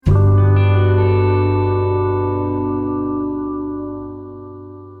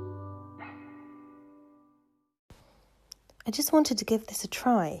I just wanted to give this a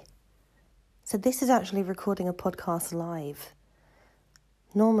try. So this is actually recording a podcast live.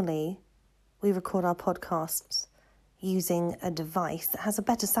 Normally, we record our podcasts using a device that has a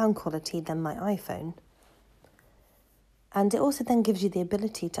better sound quality than my iPhone. And it also then gives you the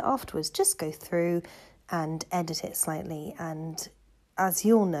ability to afterwards just go through and edit it slightly. And as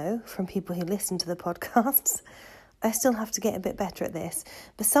you all know from people who listen to the podcasts, I still have to get a bit better at this.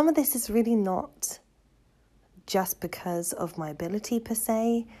 But some of this is really not just because of my ability per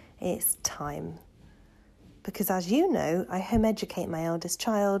se, it's time. Because as you know, I home educate my eldest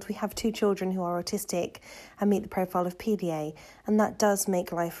child. We have 2 children who are autistic and meet the profile of PDA, and that does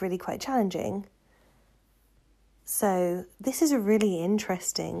make life really quite challenging. So this is a really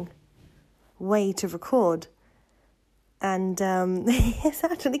interesting way to record, and it's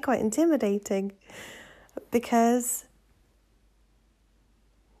actually quite intimidating because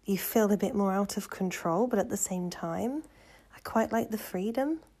you feel a bit more out of control, but at the same time, I quite like the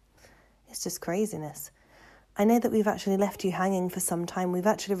freedom. It's just craziness. I know that we've actually left you hanging for some time. We've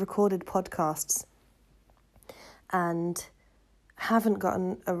actually recorded podcasts and haven't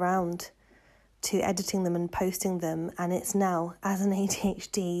gotten around to editing them and posting them, and it's now, as an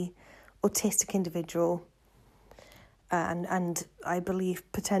ADHD autistic individual, and I believe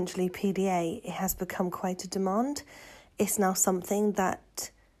potentially PDA, it has become quite a demand. It's now something that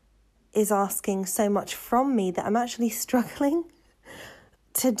is asking so much from me that I'm actually struggling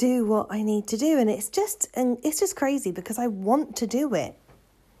to do what I need to do, and it's just crazy because I want to do it,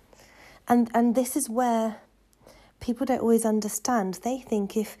 and this is where people don't always understand. They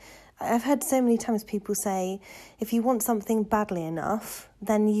think I've heard so many times people say, if you want something badly enough,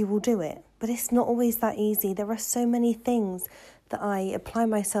 then you will do it. But it's not always that easy. There are so many things that I apply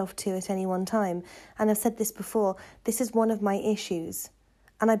myself to at any one time. And I've said this before, this is one of my issues.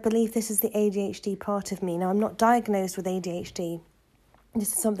 And I believe this is the ADHD part of me. Now, I'm not diagnosed with ADHD.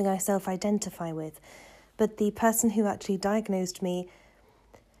 This is something I self-identify with. But the person who actually diagnosed me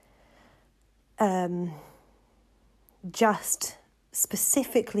just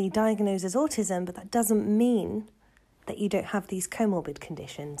specifically diagnoses autism, but that doesn't mean that you don't have these comorbid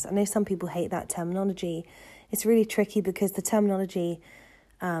conditions. I know some people hate that terminology. It's really tricky because the terminology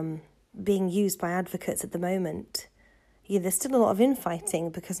being used by advocates at the moment, there's still a lot of infighting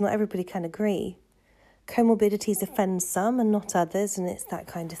because not everybody can agree. Comorbidities offend some and not others, and it's that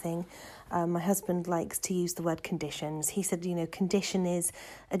kind of thing. My husband likes to use the word conditions. He said, condition is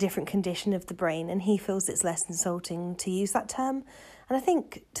a different condition of the brain, and he feels it's less insulting to use that term. And I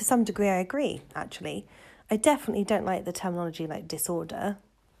think to some degree I agree, actually. I definitely don't like the terminology like disorder.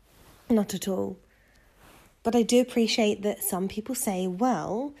 Not at all. But I do appreciate that some people say,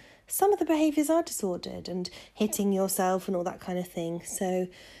 well, some of the behaviours are disordered and hitting yourself and all that kind of thing. So,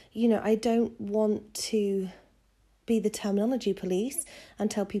 I don't want to be the terminology police and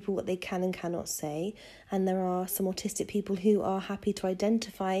tell people what they can and cannot say. And there are some autistic people who are happy to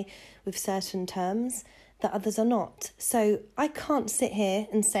identify with certain terms that others are not. So I can't sit here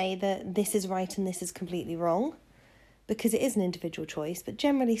and say that this is right and this is completely wrong, because it is an individual choice. But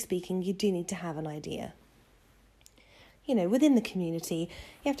generally speaking, you do need to have an idea. Within the community,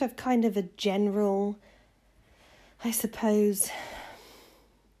 you have to have kind of a general, I suppose,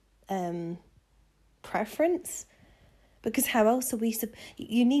 preference. Because how else are we...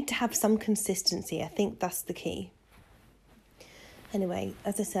 You need to have some consistency. I think that's the key. Anyway,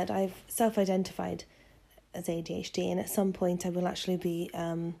 as I said, I've self-identified as ADHD, and at some point I will actually be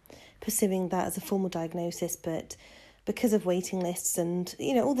pursuing that as a formal diagnosis. But because of waiting lists and,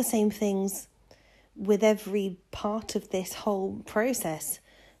 all the same things with every part of this whole process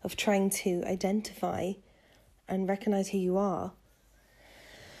of trying to identify and recognise who you are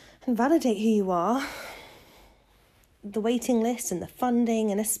and validate who you are, the waiting list and the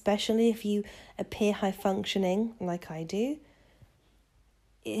funding, and especially if you appear high functioning like I do,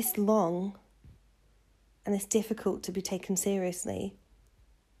 it's long and it's difficult to be taken seriously.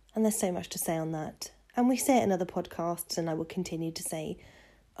 And there's so much to say on that. And we say it in other podcasts, and I will continue to say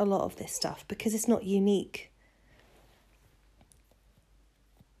a lot of this stuff because it's not unique.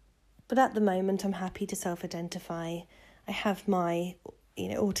 But at the moment, I'm happy to self-identify. I have my,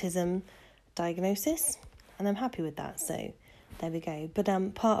 autism diagnosis, and I'm happy with that, so there we go. But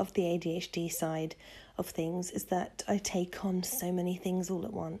part of the ADHD side of things is that I take on so many things all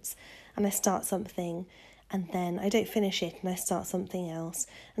at once, and I start something, and then I don't finish it, and I start something else.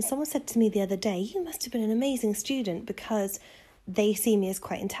 And someone said to me the other day, you must have been an amazing student, because they see me as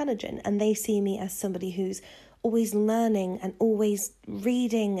quite intelligent, and they see me as somebody who's always learning and always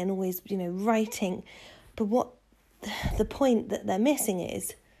reading and always, writing. But what the point that they're missing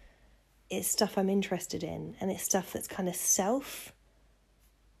is it's stuff I'm interested in, and it's stuff that's kind of self.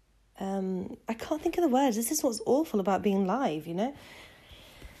 I can't think of the words. This is what's awful about being live, you know?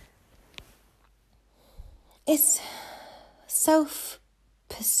 It's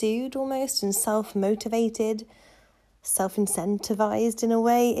self-pursued almost, and self-motivated, self-incentivized in a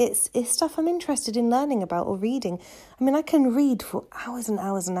way. It's stuff I'm interested in learning about or reading. I mean, I can read for hours and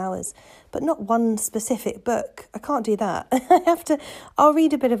hours and hours, but not one specific book. I can't do that. I'll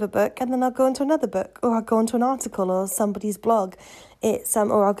read a bit of a book and then I'll go into another book, or I'll go into an article or somebody's blog.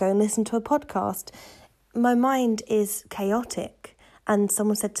 Or I'll go and listen to a podcast. My mind is chaotic, and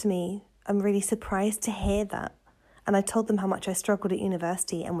someone said to me, I'm really surprised to hear that. And I told them how much I struggled at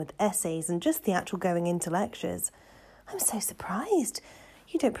university and with essays and just the actual going into lectures. I'm so surprised.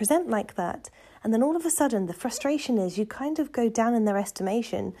 You don't present like that. And then all of a sudden, the frustration is you kind of go down in their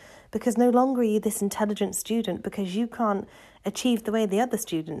estimation, because no longer are you this intelligent student because you can't achieve the way the other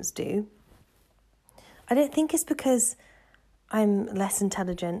students do. I don't think it's because I'm less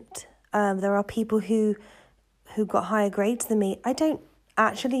intelligent. There are people who got higher grades than me. I don't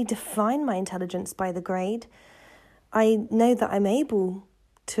actually define my intelligence by the grade. I know that I'm able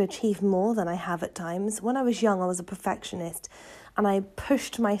to achieve more than I have at times. When I was young, I was a perfectionist, and I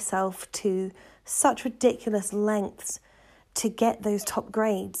pushed myself to such ridiculous lengths to get those top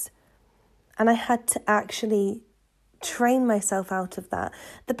grades. And I had to actually train myself out of that.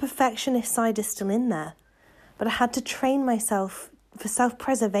 The perfectionist side is still in there, but I had to train myself for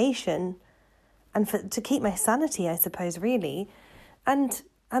self-preservation and to keep my sanity, I suppose, really. And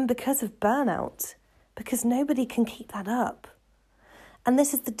because of burnout, because nobody can keep that up. And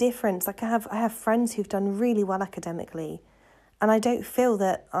this is the difference. Like I have friends who've done really well academically, and I don't feel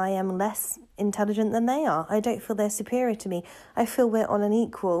that I am less intelligent than they are. I don't feel they're superior to me. I feel we're on an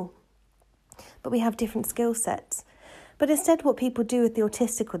equal, but we have different skill sets. But instead, what people do with the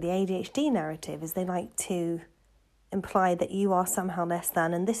autistic or the ADHD narrative is they like to imply that you are somehow less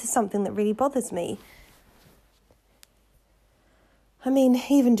than, and this is something that really bothers me. I mean,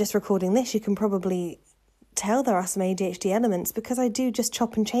 even just recording this, you can probably tell there are some ADHD elements, because I do just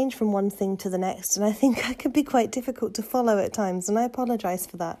chop and change from one thing to the next, and I think I can be quite difficult to follow at times, and I apologise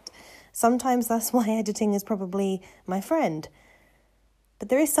for that. Sometimes that's why editing is probably my friend. But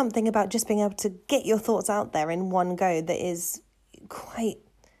there is something about just being able to get your thoughts out there in one go that is quite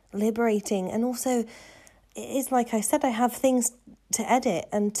liberating. And also, it is, like I said, I have things to edit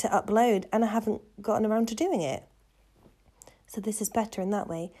and to upload, and I haven't gotten around to doing it. So this is better in that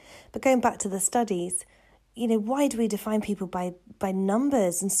way. But going back to the studies, you know, why do we define people by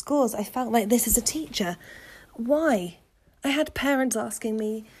numbers and scores? I felt like this as a teacher. Why? I had parents asking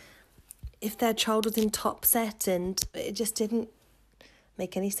me if their child was in top set, and it just didn't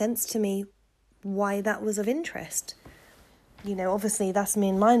make any sense to me why that was of interest. You know, obviously that's me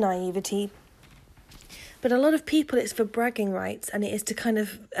and my naivety. But a lot of people, it's for bragging rights, and it is to kind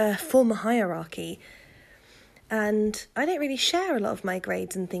of form a hierarchy. And I don't really share a lot of my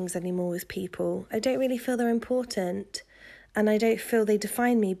grades and things anymore with people. I don't really feel they're important, and I don't feel they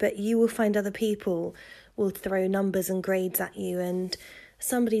define me, but you will find other people will throw numbers and grades at you. And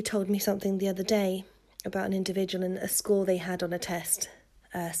somebody told me something the other day about an individual and a score they had on a test,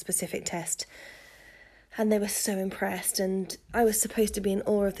 a specific test. And they were so impressed, and I was supposed to be in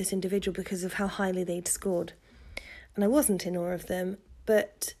awe of this individual because of how highly they'd scored. And I wasn't in awe of them,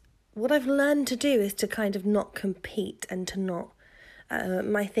 but what I've learned to do is to kind of not compete and to not,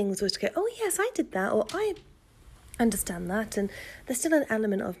 my things was to go, oh yes, I did that, or I understand that. And there's still an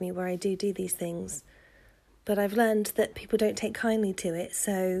element of me where I do these things, but I've learned that people don't take kindly to it.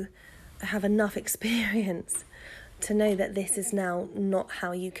 So I have enough experience to know that this is now not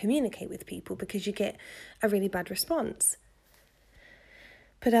how you communicate with people, because you get a really bad response.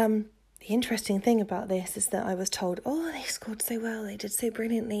 But the interesting thing about this is that I was told, oh, they scored so well, they did so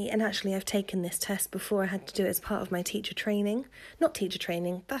brilliantly. And actually, I've taken this test before. I had to do it as part of my teacher training. Not teacher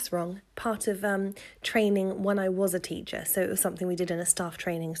training, that's wrong. Part of training when I was a teacher. So it was something we did in a staff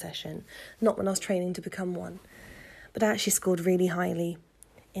training session, not when I was training to become one. But I actually scored really highly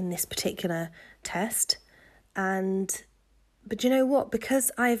in this particular test. But you know what?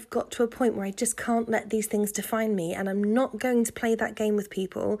 Because I've got to a point where I just can't let these things define me, and I'm not going to play that game with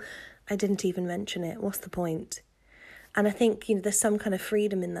people, I didn't even mention it. What's the point? And I think, you know, there's some kind of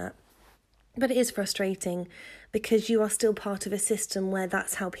freedom in that. But it is frustrating because you are still part of a system where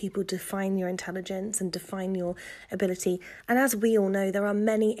that's how people define your intelligence and define your ability. And as we all know, there are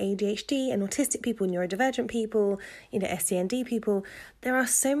many ADHD and autistic people, neurodivergent people, you know, SEND people. There are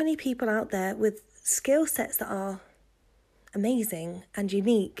so many people out there with skill sets that are amazing and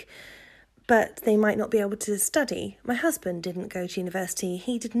unique, but they might not be able to study. My husband didn't go to university.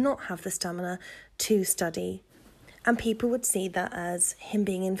 He did not have the stamina to study. And people would see that as him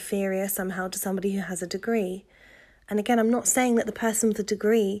being inferior somehow to somebody who has a degree. And again, I'm not saying that the person with a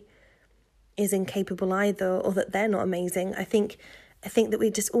degree is incapable either, or that they're not amazing. I think that we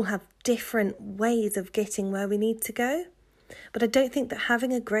just all have different ways of getting where we need to go. But I don't think that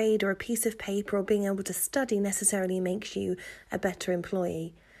having a grade or a piece of paper or being able to study necessarily makes you a better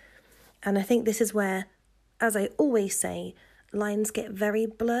employee. And I think this is where, as I always say, lines get very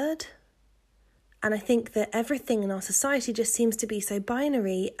blurred. And I think that everything in our society just seems to be so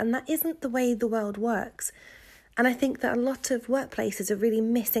binary, and that isn't the way the world works. And I think that a lot of workplaces are really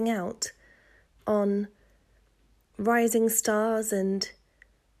missing out on rising stars and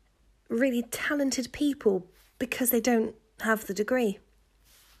really talented people because they don't have the degree.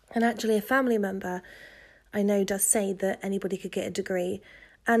 And actually a family member I know does say that anybody could get a degree.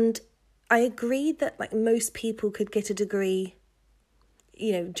 And I agree that most people could get a degree,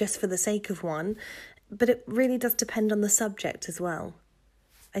 just for the sake of one, but it really does depend on the subject as well.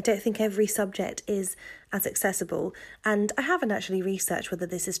 I don't think every subject is as accessible, and I haven't actually researched whether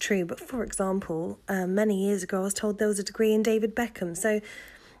this is true, but for example, many years ago I was told there was a degree in David Beckham, so,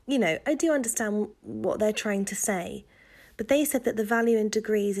 I do understand what they're trying to say, but they said that the value in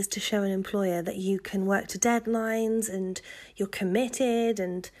degrees is to show an employer that you can work to deadlines and you're committed,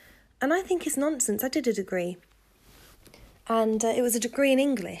 and I think it's nonsense. I did a degree, and it was a degree in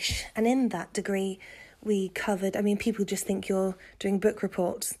English, and in that degree we covered, people just think you're doing book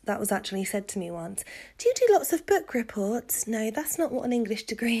reports. That was actually said to me once. Do you do lots of book reports? No, that's not what an English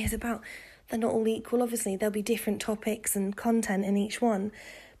degree is about. They're not all equal. Obviously, there'll be different topics and content in each one.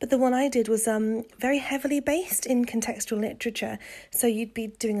 But the one I did was very heavily based in contextual literature. So you'd be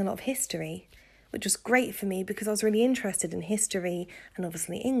doing a lot of history, which was great for me because I was really interested in history and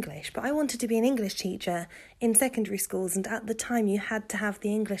obviously English. But I wanted to be an English teacher in secondary schools, and at the time you had to have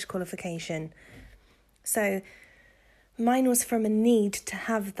the English qualification. So mine was from a need to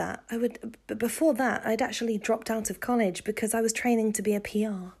have that. But before that, I'd actually dropped out of college because I was training to be a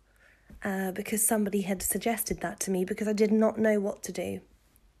PR, because somebody had suggested that to me because I did not know what to do.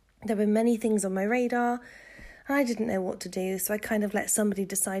 There were many things on my radar, and I didn't know what to do, so I kind of let somebody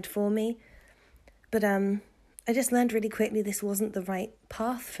decide for me. But I just learned really quickly this wasn't the right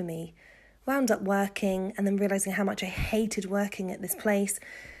path for me. Wound up working and then realising how much I hated working at this place,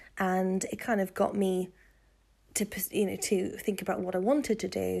 and it kind of got me to think about what I wanted to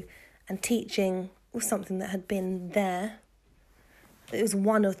do, and teaching was something that had been there. It was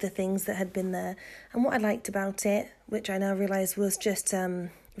one of the things that had been there, and what I liked about it, which I now realise was just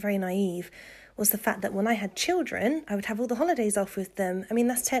very naive, was the fact that when I had children, I would have all the holidays off with them.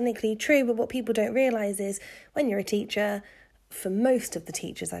 That's technically true, but what people don't realise is when you're a teacher, for most of the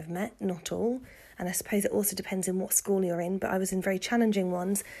teachers I've met, not all, and I suppose it also depends on what school you're in, but I was in very challenging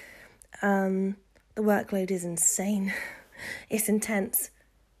ones, the workload is insane. It's intense,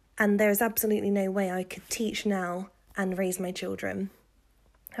 and there is absolutely no way I could teach now and raise my children.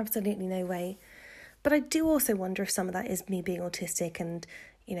 Absolutely no way. But I do also wonder if some of that is me being autistic and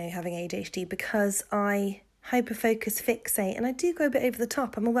having ADHD, because I hyper-focus, fixate, and I do go a bit over the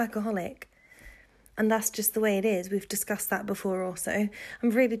top. I'm a workaholic. And that's just the way it is. We've discussed that before also. I'm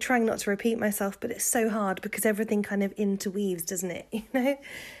really trying not to repeat myself, but it's so hard because everything kind of interweaves, doesn't it?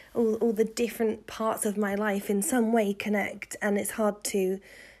 All the different parts of my life in some way connect, and it's hard to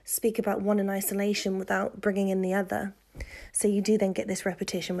speak about one in isolation without bringing in the other. So you do then get this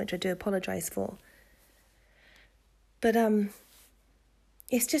repetition, which I do apologise for. But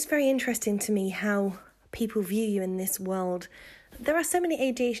it's just very interesting to me how people view you in this world. There are so many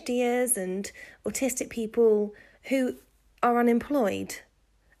ADHDers and autistic people who are unemployed,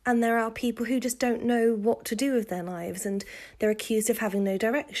 and there are people who just don't know what to do with their lives, and they're accused of having no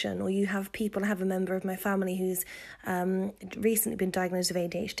direction. Or you have people, I have a member of my family who's recently been diagnosed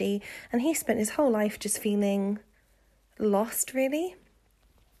with ADHD, and he spent his whole life just feeling lost, really,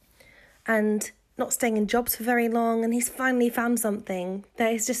 and not staying in jobs for very long, and he's finally found something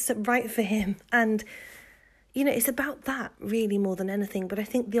that is just right for him. And it's about that really more than anything. But I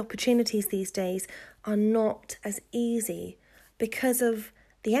think the opportunities these days are not as easy because of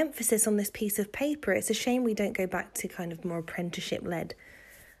the emphasis on this piece of paper. It's a shame we don't go back to kind of more apprenticeship-led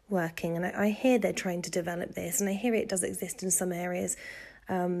working. And I hear they're trying to develop this, and I hear it does exist in some areas,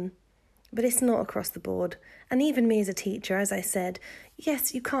 but it's not across the board. And even me as a teacher, as I said,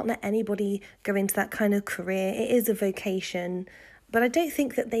 yes, you can't let anybody go into that kind of career. It is a vocation. But I don't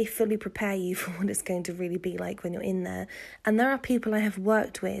think that they fully prepare you for what it's going to really be like when you're in there. And there are people I have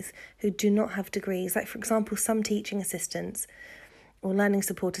worked with who do not have degrees. Like, for example, some teaching assistants. or learning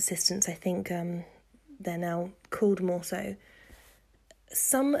support assistants, I think they're now called more so.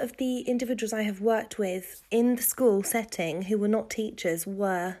 Some of the individuals I have worked with in the school setting who were not teachers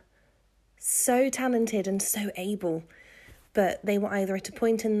were so talented and so able, but they were either at a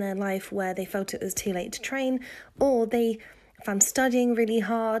point in their life where they felt it was too late to train, or they found studying really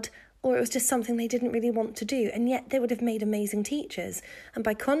hard, or it was just something they didn't really want to do, and yet they would have made amazing teachers. And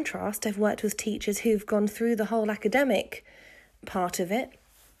by contrast, I've worked with teachers who've gone through the whole academic part of it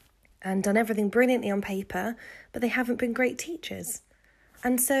and done everything brilliantly on paper, but they haven't been great teachers.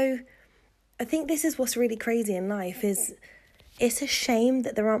 And so I think this is what's really crazy in life, is it's a shame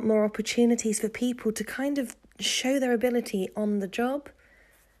that there aren't more opportunities for people to kind of show their ability on the job.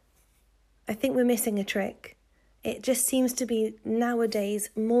 I think we're missing a trick. It just seems to be nowadays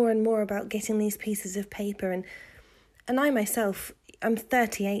more and more about getting these pieces of paper. And I myself, I'm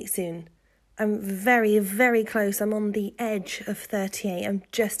 38 soon. I'm very, very close. I'm on the edge of 38. I'm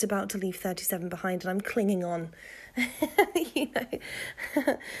just about to leave 37 behind, and I'm clinging on.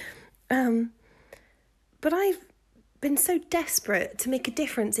 But I've been so desperate to make a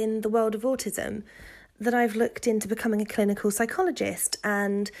difference in the world of autism that I've looked into becoming a clinical psychologist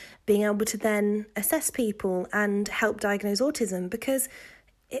and being able to then assess people and help diagnose autism, because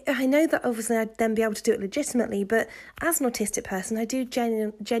I know that obviously I'd then be able to do it legitimately, but as an autistic person, I do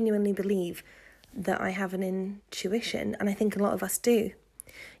genuinely believe that I have an intuition, and I think a lot of us do.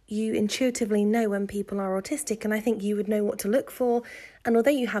 You intuitively know when people are autistic, and I think you would know what to look for, and although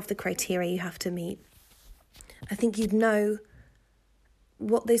you have the criteria you have to meet, I think you'd know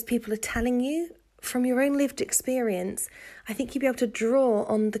what those people are telling you from your own lived experience. I think you'd be able to draw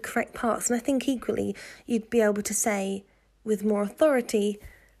on the correct parts, and I think equally you'd be able to say with more authority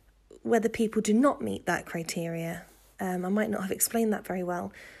whether people do not meet that criteria. I might not have explained that very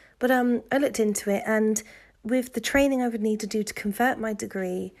well, but I looked into it, and with the training I would need to do to convert my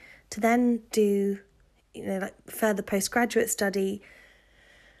degree, to then do, like further postgraduate study,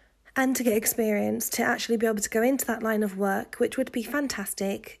 and to get experience to actually be able to go into that line of work, which would be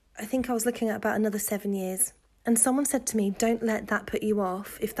fantastic, I think I was looking at about another 7 years. And someone said to me, don't let that put you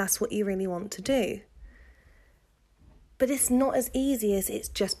off if that's what you really want to do. But it's not as easy as it's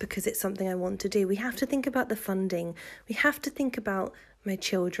just because it's something I want to do. We have to think about the funding. We have to think about my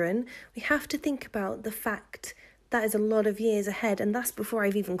children. We have to think about the fact that is a lot of years ahead, and that's before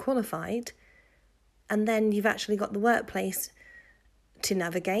I've even qualified. And then you've actually got the workplace to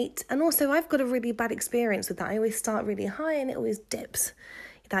navigate. And also I've got a really bad experience with that. I always start really high and it always dips.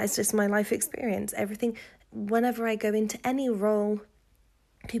 That is just my life experience. Everything, whenever I go into any role,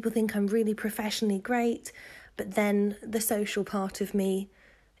 people think I'm really professionally great, but then the social part of me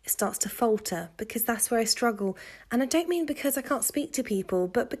starts to falter, because that's where I struggle. And I don't mean because I can't speak to people,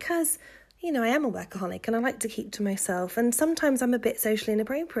 but because, I am a workaholic and I like to keep to myself. And sometimes I'm a bit socially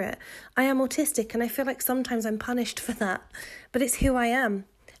inappropriate. I am autistic and I feel like sometimes I'm punished for that. But it's who I am.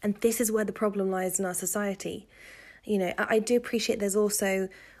 And this is where the problem lies in our society. I do appreciate there's also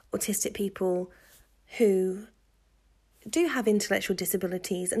autistic people who do have intellectual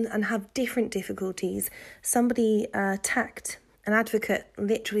disabilities and have different difficulties. Somebody attacked an advocate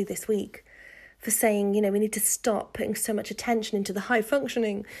literally this week for saying, we need to stop putting so much attention into the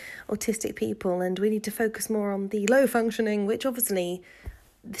high-functioning autistic people, and we need to focus more on the low-functioning, which obviously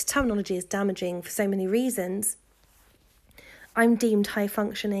this terminology is damaging for so many reasons. I'm deemed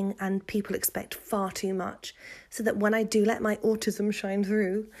high-functioning, and people expect far too much, so that when I do let my autism shine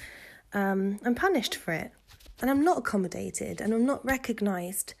through, I'm punished for it. And I'm not accommodated, and I'm not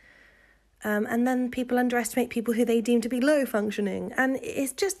recognised. And then people underestimate people who they deem to be low-functioning, and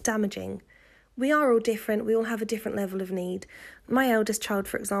it's just damaging. We are all different. We all have a different level of need. My eldest child,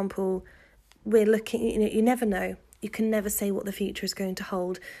 for example, we're looking, you never know. You can never say what the future is going to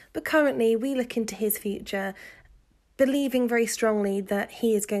hold. But currently, we look into his future, believing very strongly that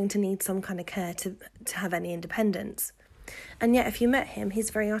he is going to need some kind of care to have any independence. And yet, if you met him, he's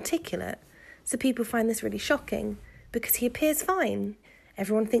very articulate. So people find this really shocking because he appears fine.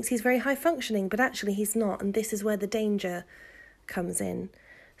 Everyone thinks he's very high functioning, but actually he's not. And this is where the danger comes in.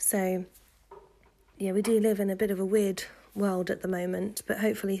 So, yeah, we do live in a bit of a weird world at the moment, but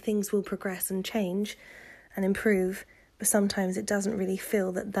hopefully things will progress and change and improve. But sometimes it doesn't really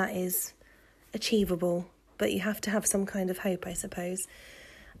feel that that is achievable. But you have to have some kind of hope, I suppose.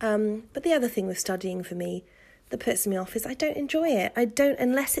 But the other thing with studying for me that puts me off is I don't enjoy it. I don't,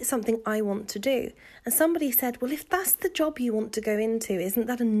 unless it's something I want to do. And somebody said, well, if that's the job you want to go into, isn't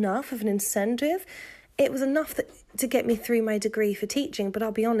that enough of an incentive? It was enough to get me through my degree for teaching, but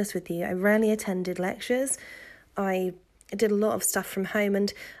I'll be honest with you, I rarely attended lectures. I I did a lot of stuff from home,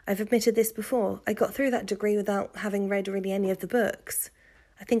 and I've admitted this before. I got through that degree without having read really any of the books.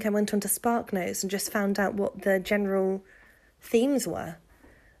 I think I went onto SparkNotes and just found out what the general themes were.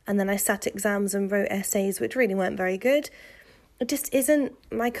 And then I sat exams and wrote essays which really weren't very good. It just isn't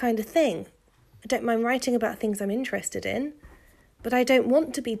my kind of thing. I don't mind writing about things I'm interested in, but I don't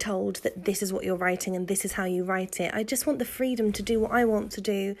want to be told that this is what you're writing and this is how you write it. I just want the freedom to do what I want to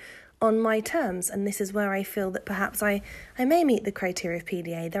do on my terms, and this is where I feel that perhaps I may meet the criteria of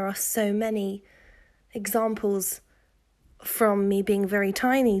PDA. There are so many examples from me being very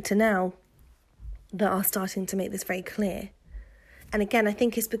tiny to now that are starting to make this very clear. And again, I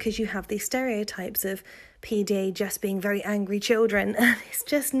think it's because you have these stereotypes of PDA just being very angry children, and it's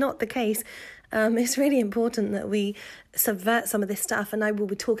just not the case. It's really important that we subvert some of this stuff, and I will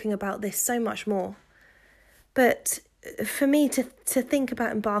be talking about this so much more. But for me to think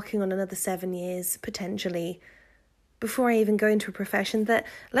about embarking on another 7 years, potentially, before I even go into a profession that,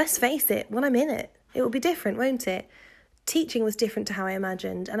 let's face it, when I'm in it, it will be different, won't it? Teaching was different to how I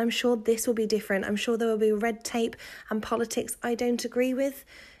imagined, and I'm sure this will be different. I'm sure there will be red tape and politics I don't agree with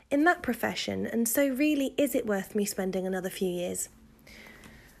in that profession. And so really, is it worth me spending another few years?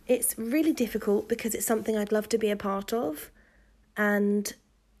 It's really difficult because it's something I'd love to be a part of, and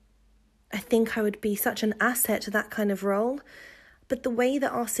I think I would be such an asset to that kind of role. But the way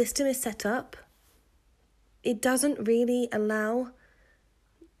that our system is set up, it doesn't really allow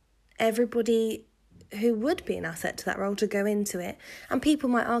everybody who would be an asset to that role to go into it. And people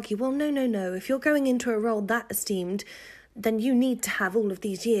might argue, well, no. If you're going into a role that esteemed, then you need to have all of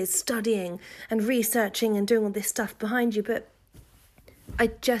these years studying and researching and doing all this stuff behind you. But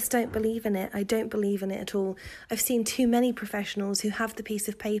I just don't believe in it. I don't believe in it at all. I've seen too many professionals who have the piece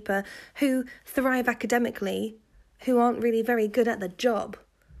of paper, who thrive academically, who aren't really very good at the job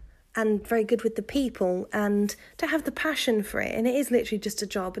and very good with the people and don't have the passion for it. And it is literally just a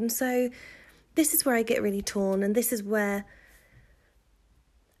job. And so this is where I get really torn, and this is where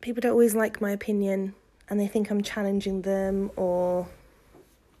people don't always like my opinion and they think I'm challenging them or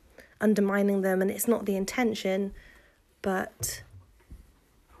undermining them, and it's not the intention, but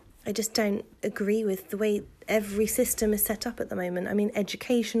I just don't agree with the way every system is set up at the moment. I mean,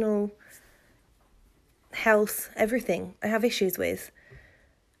 educational, health, everything I have issues with.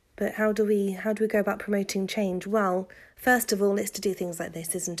 But how do we go about promoting change? Well, first of all, it's to do things like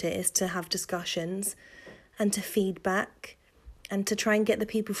this, isn't it? It's to have discussions and to feedback and to try and get the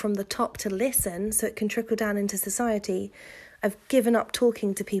people from the top to listen so it can trickle down into society. I've given up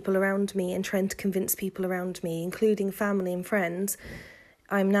talking to people around me and trying to convince people around me, including family and friends.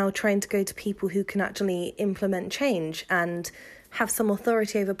 I'm now trying to go to people who can actually implement change and have some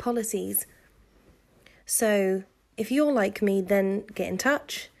authority over policies. So if you're like me, then get in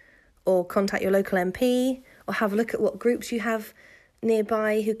touch or contact your local MP or have a look at what groups you have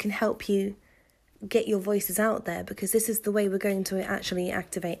nearby who can help you get your voices out there, because this is the way we're going to actually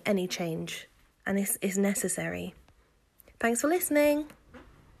activate any change, and it's necessary. Thanks for listening.